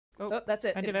Oh, that's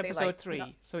it. End of episode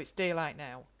 3. So it's daylight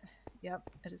now.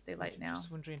 Yep, it is daylight now.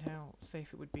 Just wondering how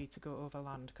safe it would be to go over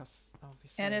land, because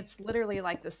obviously... And it's literally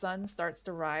like the sun starts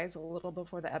to rise a little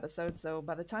before the episode, so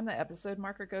by the time the episode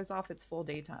marker goes off, it's full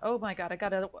daytime. Oh my god, I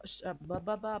got a...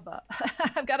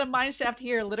 I've got a mine shaft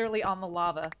here, literally on the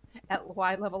lava, at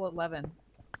Y level 11.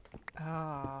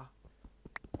 Ah.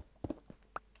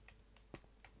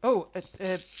 Oh,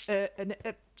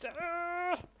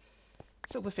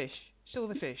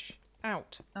 silverfish,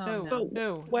 out. Oh,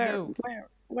 no.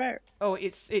 Where? Oh,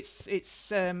 it's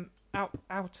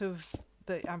out of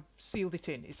the. I've sealed it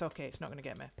in. It's okay. It's not going to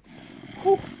get me.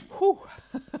 Whew.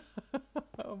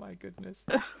 Oh my goodness.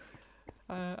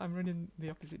 I'm running the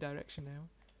opposite direction now.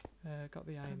 Got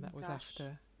the iron that was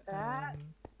after.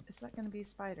 Is that going to be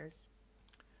spiders?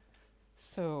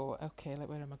 So, okay,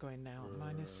 where am I going now?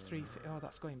 Minus 3. Oh,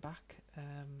 that's going back.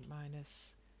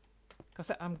 Minus. Because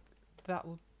that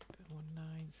will.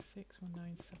 196,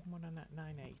 197,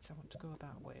 198. I want to go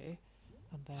that way.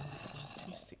 And then this one,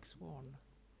 261,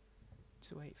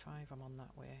 285. I'm on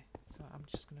that way. So I'm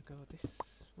just going to go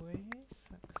this way.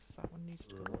 Because that one needs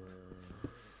to go.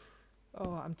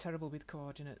 Oh, I'm terrible with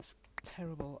coordinates.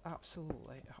 Terrible.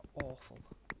 Absolutely awful.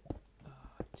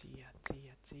 Oh, dear.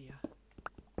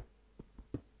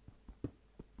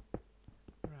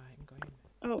 Right, I'm going.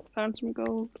 Oh, found some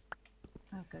gold.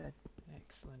 Oh, good.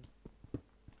 Excellent.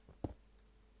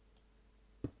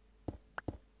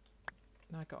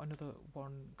 I got another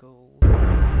 1 gold. Oh.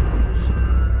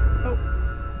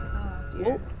 Oh,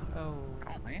 dear. Oh.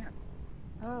 Oh, man.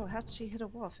 Oh, how'd she hit a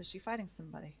wolf? Is she fighting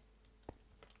somebody?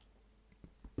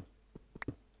 Come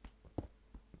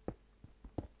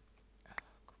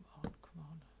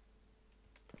on.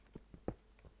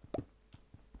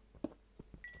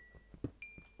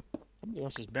 Somebody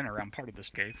else has been around part of this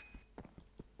cave.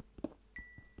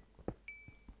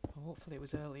 Well, hopefully it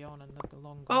was early on and the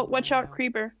long. Oh, watch out, now.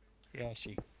 creeper. Yeah, I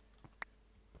see.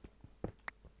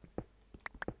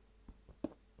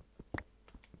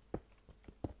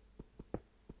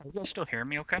 Are you guys still hearing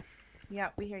me okay?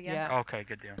 Yeah, we hear you. Yeah. Okay,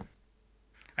 good deal.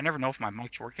 I never know if my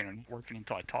mic's working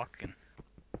until I talk again.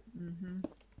 Mm-hmm.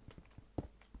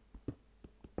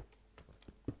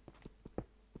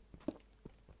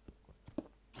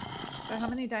 So how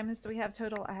many diamonds do we have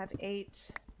total? I have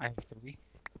 8. I have 3.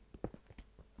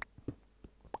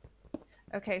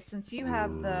 Okay, since you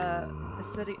have the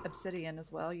obsidian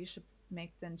as well, you should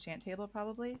make the enchant table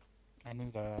probably. I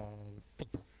need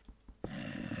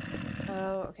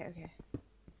Oh, okay.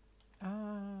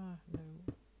 No.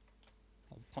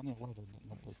 plenty of leather, but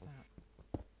no What's paper.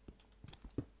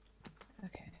 that?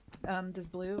 Okay. Does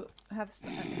Blue have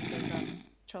some?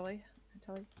 Trolley?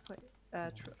 Trolley?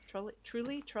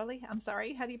 I'm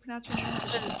sorry. How do you pronounce your name?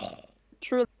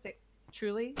 True.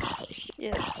 Truly?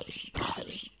 Yeah.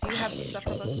 Do you have the stuff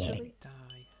for books, Truly? Die.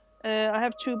 I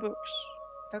have 2 books.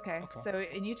 Okay. So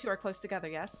and you two are close together,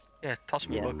 yes? Yeah, toss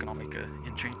me Yeah. a book and I'll make an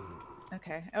enchant.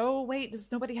 Okay. Oh wait, does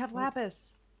nobody have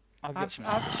lapis? I've got some.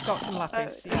 I've got some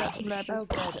lapis. Yeah. Oh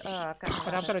good. I've got some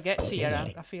But I've got to lapis. get to you.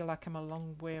 I feel like I'm a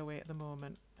long way away at the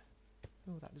moment.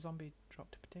 Oh, that zombie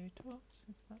dropped a potato.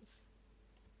 If that's.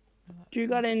 Do you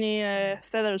got any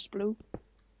feathers, Blue?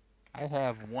 I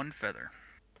have 1 feather.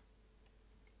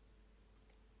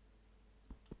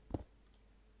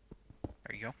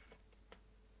 There you go.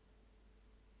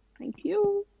 Thank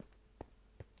you.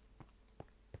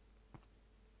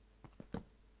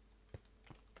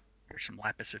 Here's some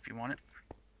lapis if you want it.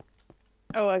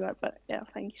 Oh, I got that. Yeah,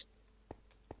 thanks.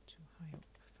 Too high up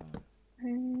for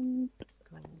And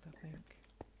gold, I think.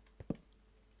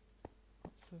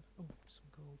 Lots of some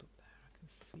gold up there. I can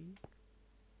see.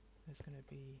 There's going to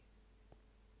be.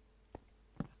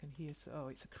 I can hear. Oh,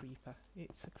 it's a creeper.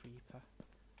 It's a creeper.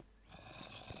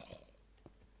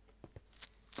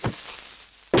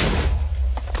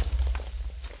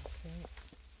 Okay.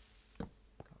 Got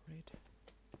rid.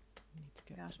 Need to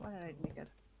get. Gosh, to why that did I make gold. it?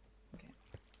 Okay.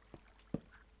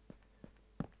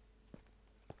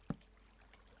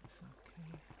 That's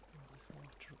okay. Oh, there's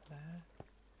water up there.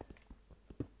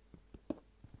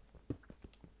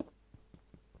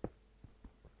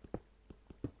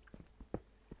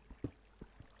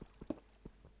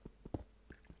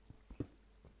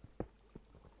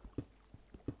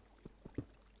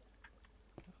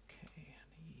 Okay,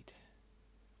 I need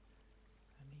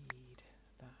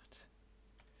that.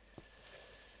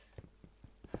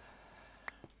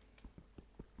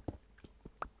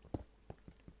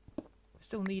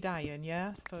 Still need iron,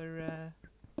 yeah, for an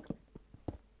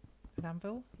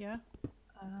anvil, yeah.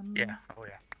 Yeah. Oh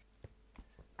yeah.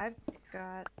 I've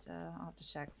got. I'll have to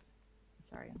check.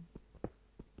 Sorry,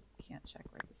 I can't check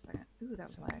right this second. Ooh, that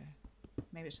was It's lag. okay.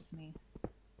 Maybe it's just me.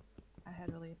 I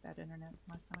had really bad internet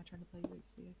last time I tried to play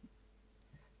UHC, I think.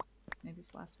 Maybe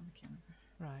it's the last one, I can't remember.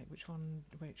 Right, which one,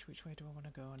 which way do I want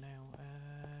to go now?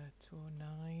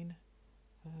 209.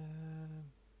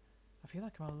 I feel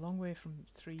like I'm a long way from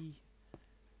 3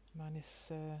 minus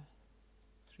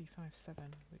 357.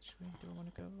 Which way do I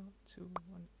want to go?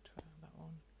 212, that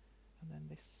one. And then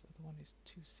this other one is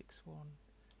 261.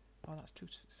 Oh, that's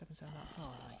 277, that's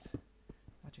alright.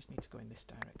 I just need to go in this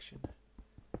direction.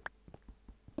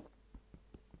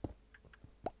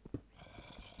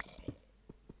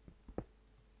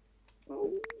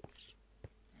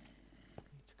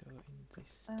 Need to go in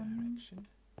this direction.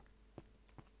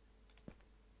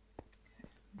 Okay,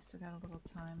 we still got a little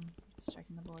time. Just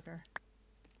checking the border.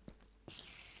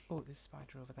 Oh, there's a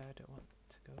spider over there. I don't want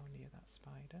to go near that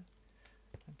spider.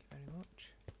 Thank you very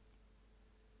much.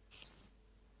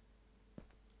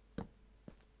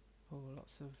 Oh,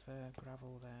 lots of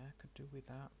gravel there. Could do with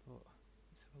that, but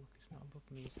let's have a look. It's not above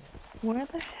me, is it? Where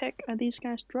the heck are these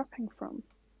guys dropping from?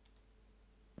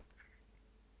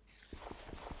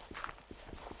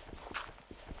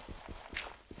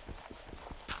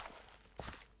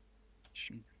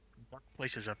 Some dark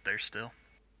places up there still.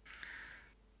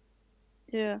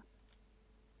 Yeah.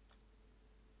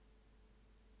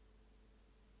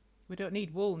 We don't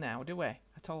need wool now, do we?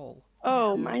 At all.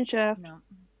 Oh, No. mineshaft. No.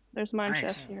 There's mineshaft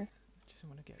Nice. here. Just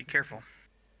want to get Be rid of careful. it.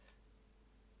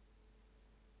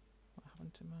 What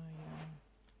happened to my?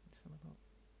 Let's have a look.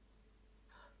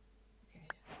 Okay,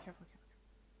 careful, careful.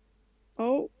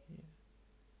 Oh, Yeah.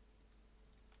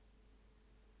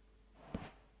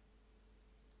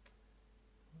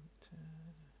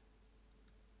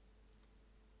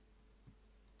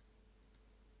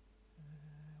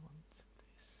 Want, want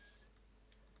this.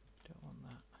 Don't want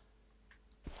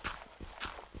that.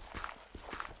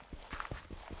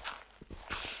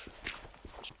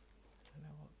 I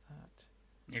don't want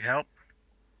that. Need help?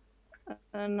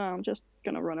 no, I'm just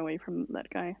gonna run away from that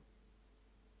guy.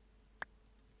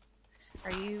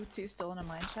 Are you two still in a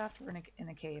mine shaft or in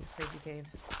a cave? Crazy cave.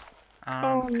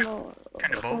 Oh no.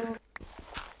 kind of both.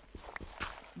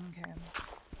 Okay.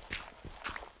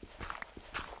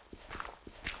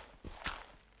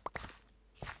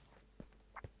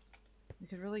 We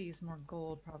could really use more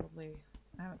gold, probably.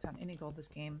 I haven't found any gold this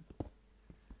game.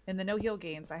 In the no-heal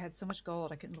games, I had so much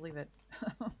gold, I couldn't believe it.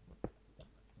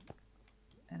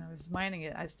 And I was mining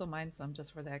it. I still mine some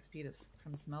just for the XP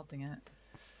from smelting it.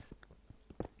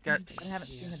 Got, I haven't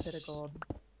seen a bit of gold.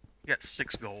 got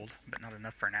 6 gold, but not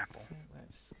enough for an apple. So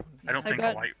let's. I don't I think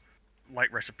got- the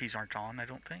light recipes aren't on, I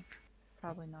don't think.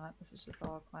 Probably not. This is just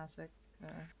all classic.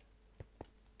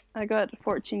 I got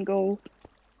 14 gold.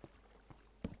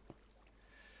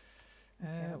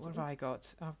 Okay, What have I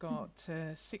got? I've got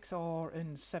 6 ore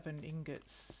and 7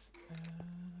 ingots.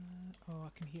 Oh, I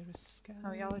can hear a sky.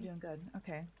 Oh, y'all are doing good.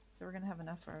 Okay, so we're gonna have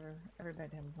enough for everybody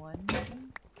to have one.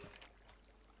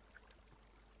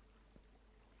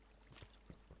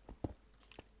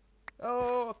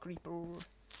 Oh, a creeper. Go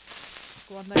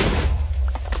on then.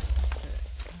 That's it.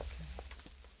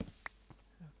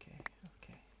 Okay.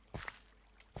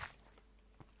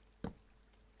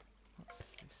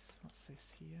 What's this? What's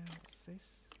this here? What's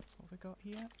this? What have we got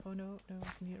here? Oh no, I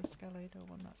can hear a skelly. Don't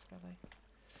want that skelly.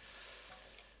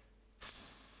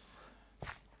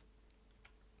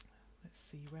 Let's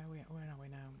see, where are we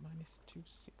now? Minus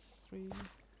 263.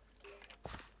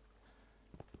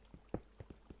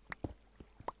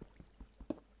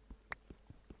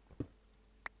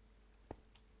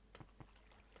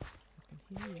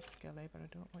 I can hear you, Skelly, but I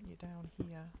don't want you down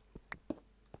here. Let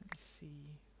me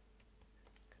see.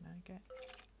 Can I get?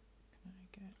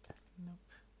 Nope.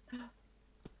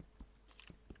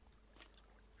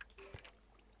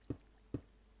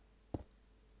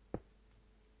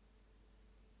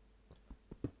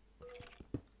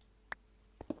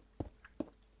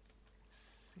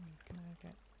 See, can I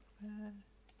get there?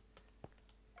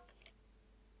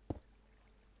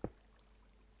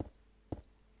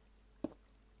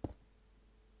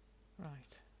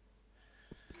 Right.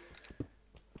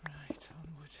 Right,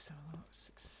 onward, so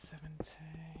 670.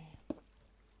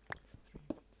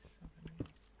 357.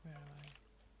 Where am I?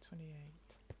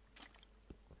 28.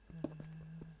 There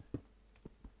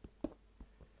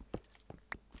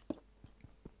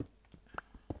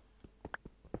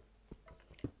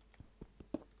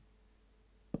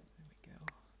we go.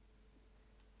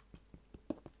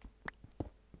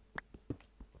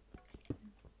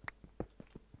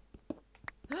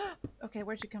 Okay,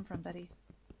 where'd you come from, Betty?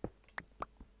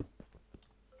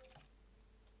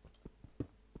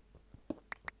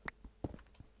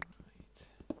 Right.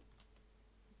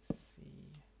 Let's see.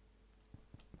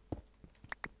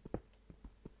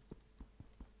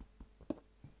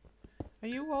 Are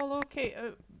you all okay?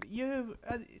 What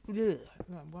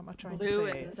am I trying Blue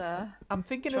to say? and I'm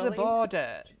thinking of the trolley.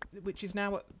 border, which is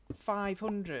now at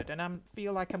 500, and I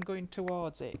feel like I'm going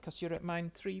towards it because you're at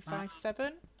mine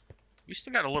 357. We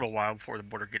still got a little while before the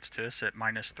border gets to us at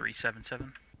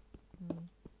 -377.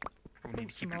 We need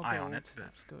to keep an eye on it. But...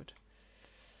 That's good.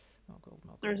 More gold,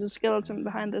 more gold. There's a skeleton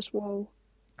behind this wall.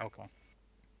 Okay.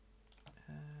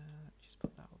 Just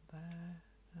put that up there.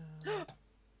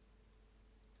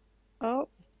 Oh.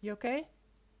 You okay?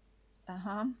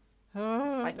 Uh-huh.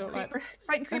 Oh,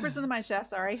 Fighting creepers in the mine shaft,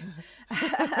 sorry.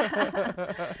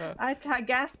 I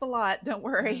gasp a lot, don't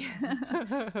worry.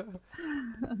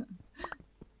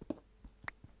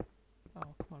 Oh,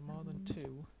 come on, more than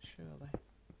 2, surely.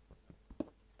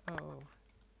 Oh,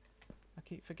 I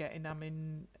keep forgetting I'm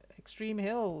in Extreme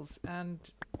Hills, and...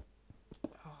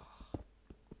 Oh.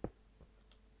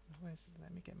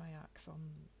 Let me get my axe on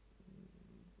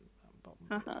that bottom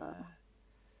bit there.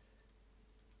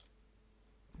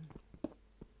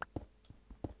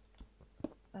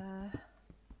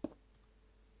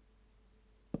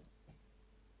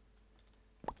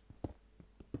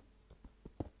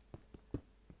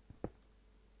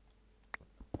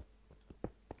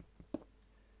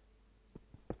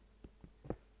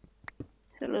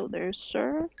 Hello there,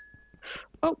 sir.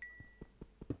 Oh.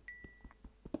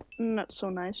 Not so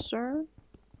nice, sir.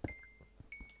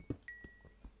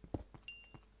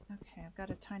 Okay, I've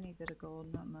got a tiny bit of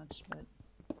gold, not much, but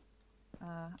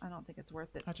I don't think it's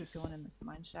worth it to keep going in this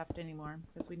mine shaft anymore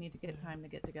because we need to get time to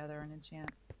get together and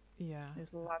enchant. Yeah.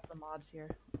 There's lots of mobs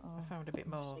here. Oh, I found a bit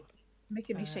more.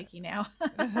 Making me shaky now.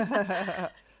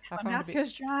 My mouth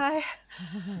goes dry.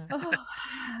 Oh.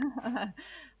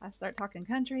 I start talking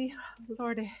country.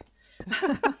 Lordy.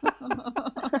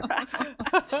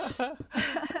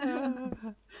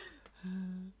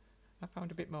 I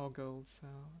found a bit more gold, so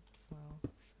as well.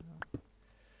 So.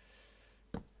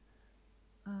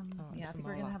 Yeah, I think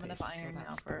we're gonna have enough iron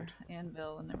now for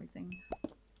anvil and everything.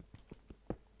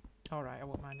 All right, I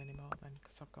won't mind anymore then,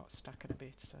 because I've got a stack and a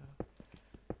bit. So.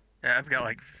 Yeah, I've got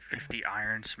like 50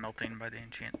 iron smelting by the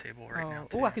enchant table right now.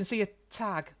 Oh, I can see a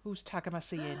tag. Whose tag am I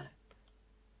seeing?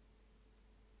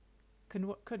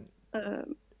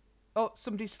 Oh,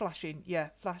 somebody's flashing.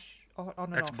 Yeah, flash on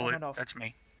and That's off. blue. On and off. That's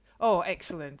me. Oh,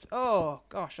 excellent. Oh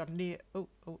gosh, I'm near. Oh,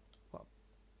 what?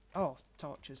 Oh,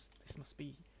 torches. This must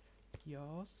be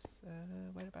yours.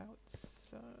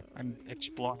 Whereabouts? I'm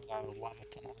exploring the lava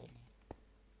tunnel right now.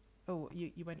 Oh,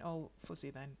 you went all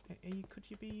fuzzy then. Could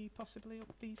you be possibly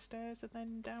up these stairs and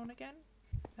then down again?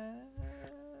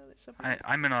 Let's have a look.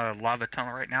 I'm in a lava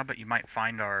tunnel right now, but you might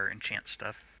find our enchant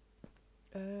stuff.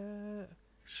 Soon.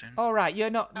 All right, you're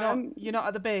not you're not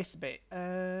at the base bit.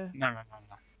 No.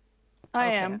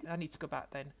 I okay, am. I need to go back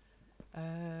then.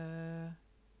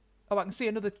 Oh, I can see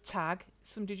another tag.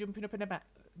 Somebody jumping up and down. That's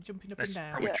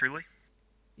probably Truly.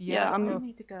 Yeah, I I'm.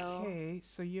 need to go. Okay,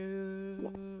 so you're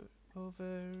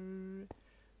over.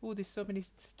 Oh, there's so many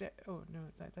steps. Oh no,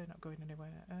 they're not going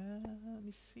anywhere. Let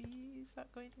me see. Is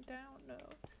that going down? No.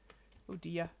 Oh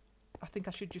dear. I think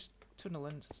I should just tunnel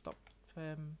and stop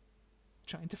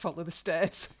trying to follow the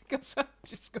stairs because I'm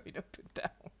just going up and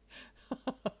down.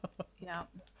 Yeah.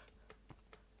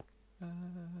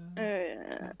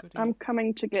 I'm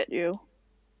coming to get you.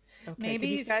 Okay, Maybe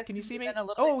you guys can you can see me? get a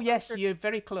little Oh bit yes, closer you're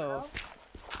very close.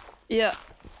 Yeah.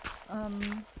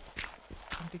 I'm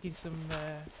digging some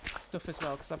stuff as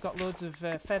well because I've got loads of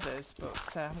feathers,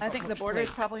 but I think the border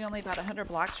is probably only about 100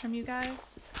 blocks from you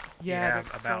guys. Yeah,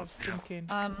 that's what I was thinking.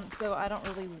 So I don't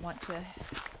really want to.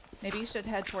 Maybe you should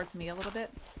head towards me a little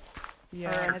bit.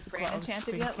 Yeah. Or has Grand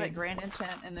enchanted yet? Like Grand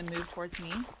enchant and then move towards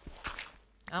me.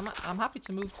 I'm happy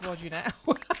to move towards you now.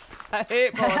 I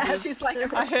hate borders. She's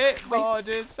like, I hate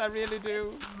borders. I really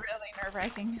do. It's really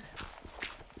nerve-wracking.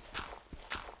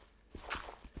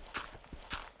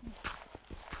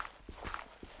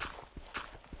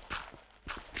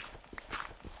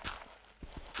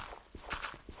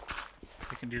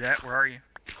 We can do that. Where are you?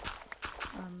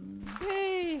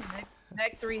 Yay!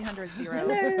 Neg 300 0.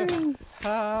 Hello.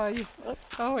 Hi.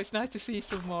 Oh, it's nice to see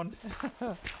someone.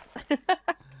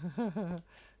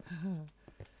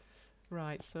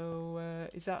 Right, so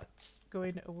is that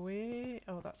going away?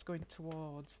 Oh, that's going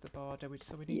towards the border,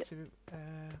 so we need to...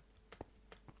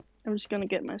 I'm just gonna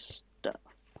get my stuff.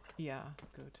 Yeah,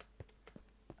 good.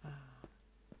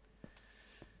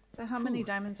 So how many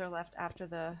diamonds are left after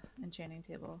the enchanting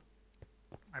table?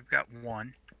 I've got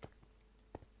 1.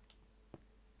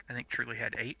 I think Truly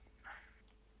had 8.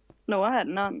 No, I had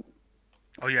none.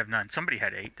 Oh, you have none. Somebody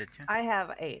had 8, didn't you? I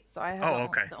have 8, so I have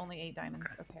okay. the only 8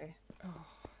 diamonds. Okay. Oh,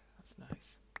 that's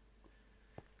nice.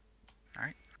 All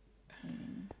right.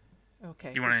 Okay.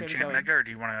 Do you want to enchant Mega, or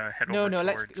do you want to head no, over? No,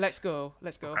 towards... let's go.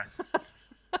 Let's go.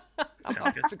 Okay. I'm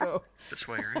happy to go. This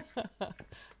way, right?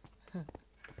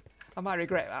 I might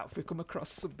regret that if we come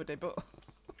across somebody, but